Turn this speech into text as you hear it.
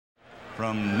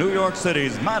from New York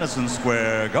City's Madison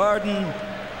Square Garden.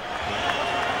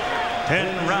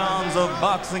 10 rounds of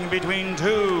boxing between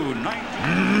two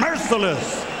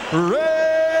merciless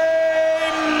Ray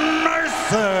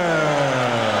Mercer.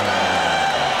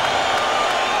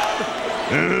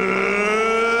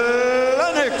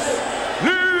 Lennox.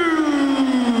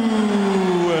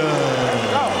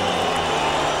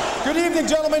 Good evening,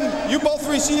 gentlemen. You both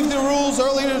received the rules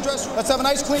earlier in the dress room. Let's have a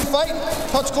nice, clean fight.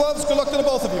 Touch gloves. Good luck to the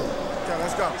both of you. Okay,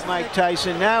 let's go. Mike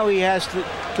Tyson. Now he has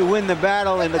to win the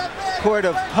battle in the court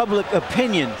of public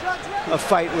opinion. A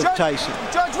fight with Tyson.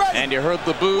 And you heard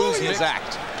the boos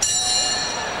exact.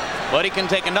 But he can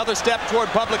take another step toward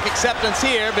public acceptance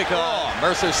here because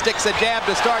Mercer sticks a jab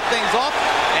to start things off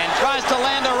and tries to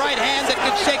land a right hand that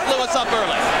could shake Lewis up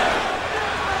early.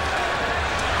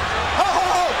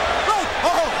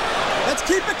 Let's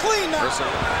keep it clean now. Mercer.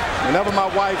 Whenever my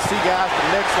wife see guys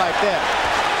with necks like that.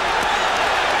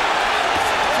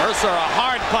 Mercer, a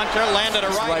hard puncher, landed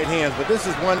a right hands, but this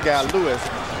is one guy, Lewis.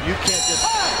 You can't just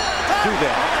do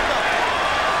that.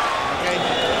 Okay?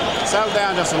 Settle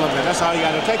down just a little bit. That's all you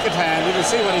got to do. Take your time. You can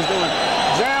see what he's doing.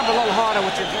 Jab a little harder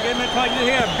with your. Give me a call. You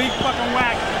hear a big fucking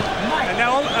whack. And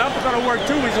now uppercut will work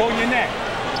too. He's holding your neck.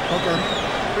 Okay.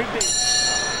 Repeat.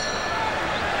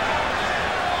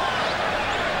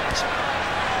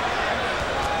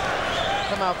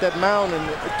 Come out that mound and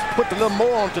put a little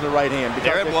more onto the right hand.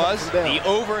 There it was. The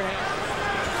overhand.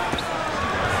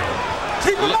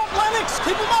 Keep him up, Lennox.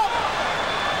 Keep him up.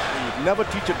 You never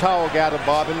teach a tall guy to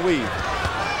bob and weave.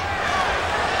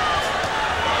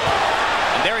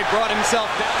 And there he brought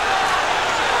himself down.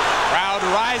 Crowd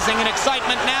rising in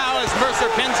excitement now as Mercer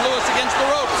pins Lewis against the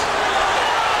ropes.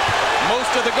 Most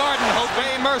of the Garden hope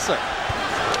Ray Mercer.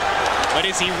 But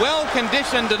is he well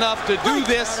conditioned enough to do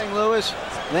this? Lewis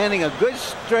landing a good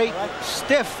straight,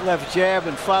 stiff left jab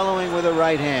and following with a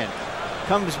right hand.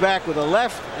 Comes back with a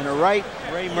left and a right.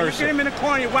 Ray Mercer. Get him in the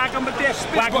corner, you whack him with this.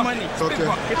 Whack him on it. Okay.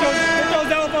 Get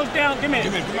those elbows down. Give me.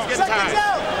 Seconds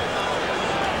out.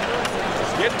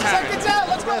 Get tired. Seconds out.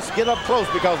 Let's go. Get up close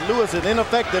because Lewis is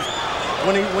ineffective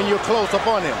when you're close up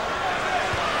on him.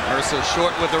 Mercer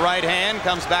short with the right hand,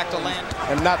 comes back to land.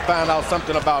 And not find out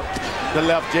something about the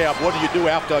left jab. What do you do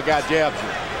after a guy jabs you?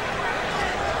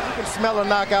 You can smell a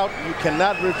knockout. You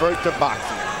cannot revert to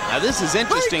boxing. Now this is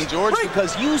interesting, George,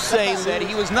 because you say that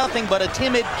he was nothing but a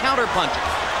timid counterpuncher.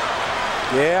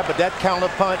 Yeah, but that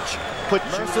counterpunch put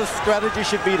Mercer's strategy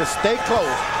should be to stay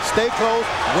close,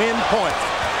 win points.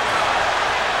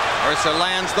 Mercer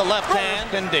lands the left hand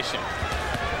condition.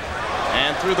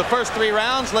 And through the first 3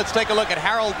 rounds, let's take a look at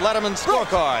Harold Letterman's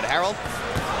scorecard. Harold.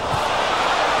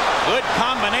 Good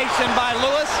combination by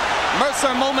Lewis.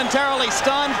 Mercer momentarily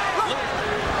stunned.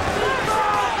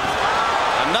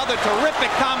 Another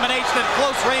terrific combination at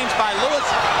close range by Lewis.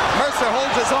 Mercer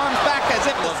holds his arms back as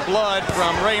if the blood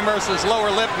from Ray Mercer's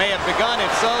lower lip may have begun.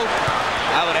 If so,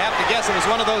 I would have to guess it was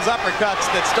one of those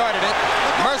uppercuts that started it.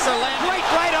 Mercer lands great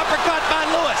right uppercut by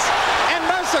Lewis. And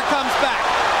Mercer comes back.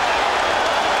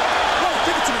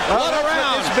 What a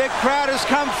round. This big crowd has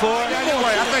come for.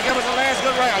 Anyway, I think that was the last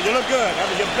good round. You look good. That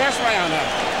was your best round now.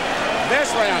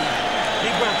 Best round.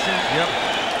 Big boxing. Yep.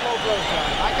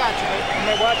 I got you, mate. I'm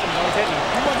not watching. I was hitting.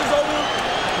 You want this over?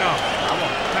 No, I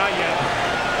won't. Not yet.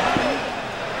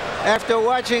 After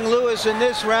watching Lewis in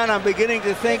this round, I'm beginning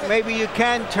to think maybe you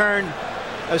can turn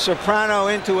a soprano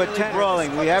into a tenor.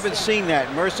 Brawling. We haven't seen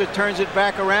that. Mercer turns it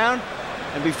back around,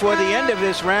 and before the end of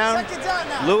this round,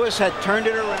 Lewis had turned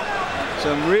it around.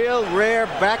 Some real rare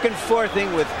back and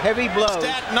forthing with heavy blows.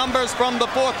 Stat numbers from the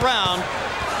 4th round.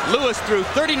 Lewis threw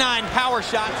 39 power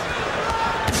shots.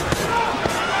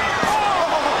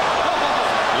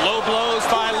 Low blows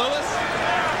by Lewis.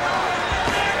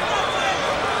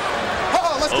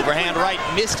 Overhand right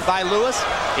missed by Lewis.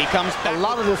 He comes back. A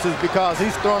lot of this is because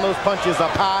he's throwing those punches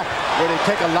up high where they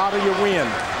take a lot of your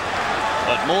wind.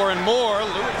 But more and more,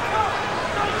 Lewis.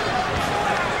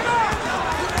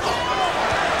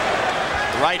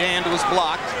 Right hand was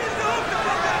blocked.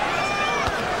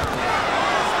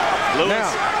 Lewis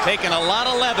taking a lot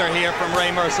of leather here from Ray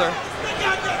Mercer.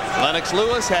 Lennox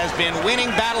Lewis has been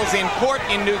winning battles in court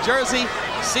in New Jersey,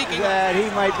 seeking that he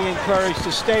might be encouraged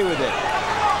to stay with it.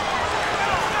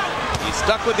 He's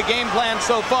stuck with the game plan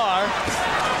so far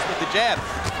with the jab.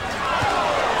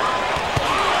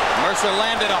 Mercer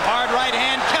landed a hard right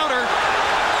hand counter.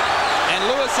 And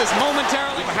Lewis is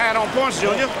momentarily... You're behind on points,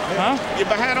 Junior. Huh? You're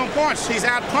behind on points. He's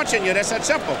out punching you. That's that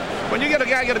simple. When you get a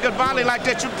guy get a good volley like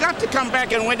that, you've got to come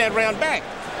back and win that round back.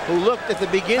 Who looked at the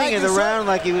beginning of the round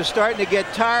like he was starting to get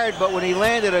tired, but when he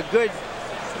landed a good...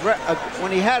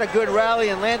 when he had a good rally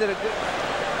and landed a good...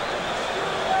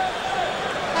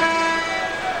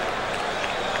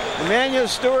 Emmanuel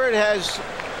Stewart has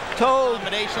told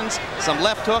combinations, some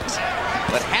left hooks,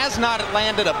 but has not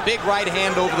landed a big right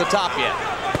hand over the top yet.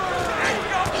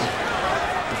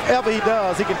 If ever he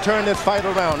does, he can turn this fight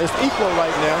around. It's equal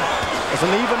right now. It's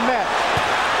an even match.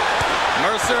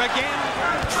 Mercer again.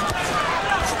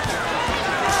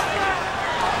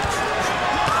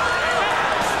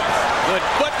 Good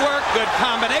footwork, good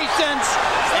combinations,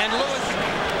 and Lewis.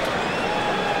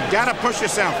 You gotta push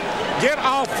yourself. Get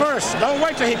off first. Don't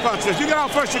wait till he punches. You get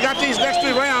off first. You got these next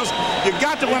 3 rounds. You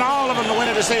got to win all of them to win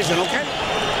a decision, okay?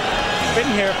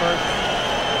 Spitting here first.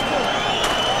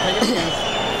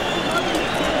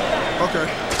 Okay.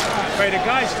 Wait, the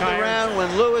guy's tired. round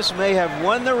when Lewis may have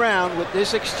won the round with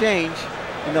this exchange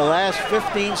in the last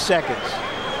 15 seconds.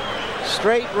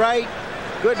 Straight right,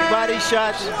 good body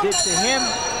shots did to him,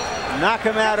 knock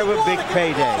him out of a big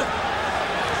payday.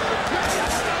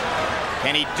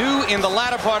 Can he do in the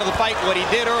latter part of the fight what he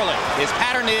did early? His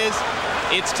pattern is,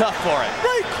 it's tough for him.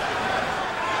 Break!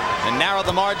 And narrow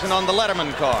the margin on the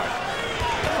Letterman card.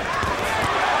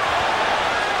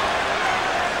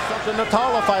 Something the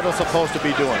taller fighter's supposed to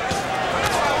be doing.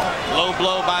 Low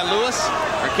blow by Lewis,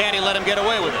 or can he let him get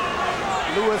away with it?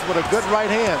 Lewis with a good right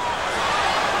hand.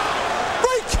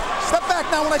 Break! Step back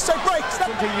now when I say break. Step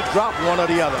Until you drop one or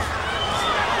the other.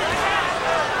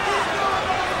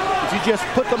 If you just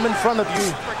put them in front of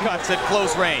you. Cuts at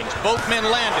close range. Both men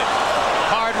landed.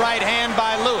 Hard right hand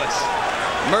by Lewis.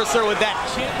 Mercer with that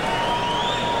chin.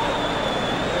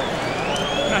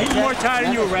 Now, he's more tired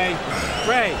than you, Ray.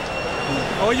 Ray,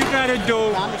 all you gotta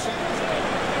do.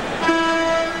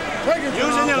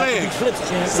 Using your legs.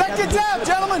 Second jab,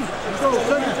 gentlemen.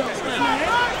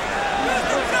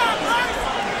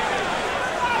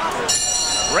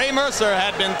 Ray Mercer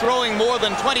had been throwing more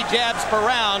than 20 jabs per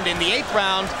round. In the 8th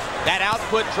round, that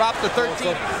output dropped to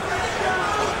 13.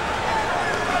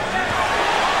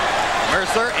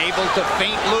 Mercer able to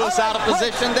feint Lewis out of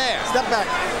position there. Step back.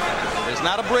 There's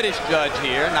not a British judge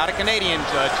here, not a Canadian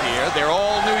judge here. They're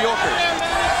all New Yorkers.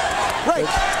 Break.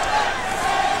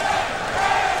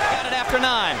 Got it after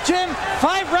 9. Jim,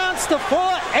 5 rounds to 4,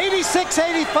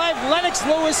 86-85, Lennox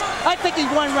Lewis. I think he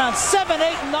won rounds 7,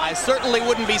 8, and 9. I certainly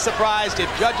wouldn't be surprised if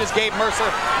judges gave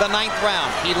Mercer the 9th round.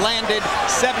 He landed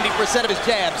 70% of his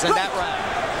jabs in that round.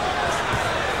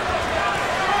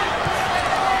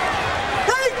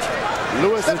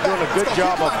 Lewis is doing a good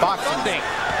job of boxing.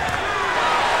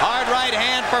 Hard right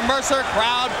hand for Mercer.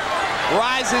 Crowd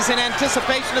rises in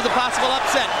anticipation of the possible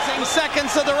upset. 6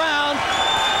 seconds of the round.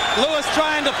 Lewis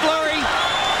trying to flurry.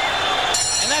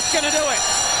 And that's going to do it.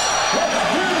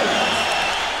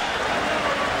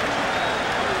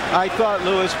 I thought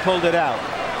Lewis pulled it out.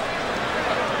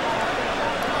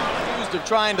 Accused of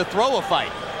trying to throw a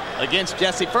fight against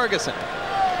Jesse Ferguson.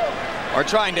 Or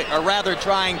trying to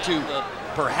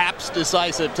perhaps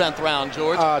decisive 10th round,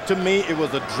 George. To me, it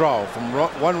was a draw. From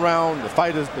one round,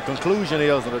 the conclusion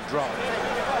is a draw.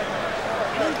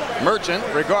 Merchant,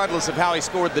 regardless of how he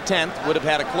scored the 10th, would have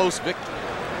had a close victory.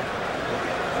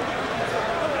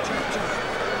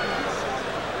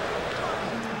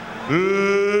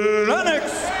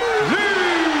 Lennox.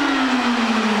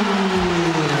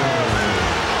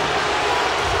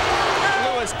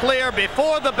 Lewis clear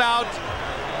before the bout,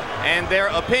 and their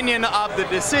opinion of the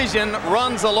decision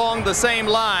runs along the same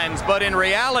lines. But in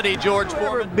reality, George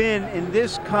Foreman, Never been in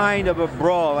this kind of a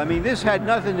brawl. I mean, this had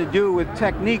nothing to do with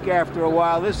technique after a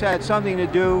while. This had something to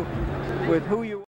do with who you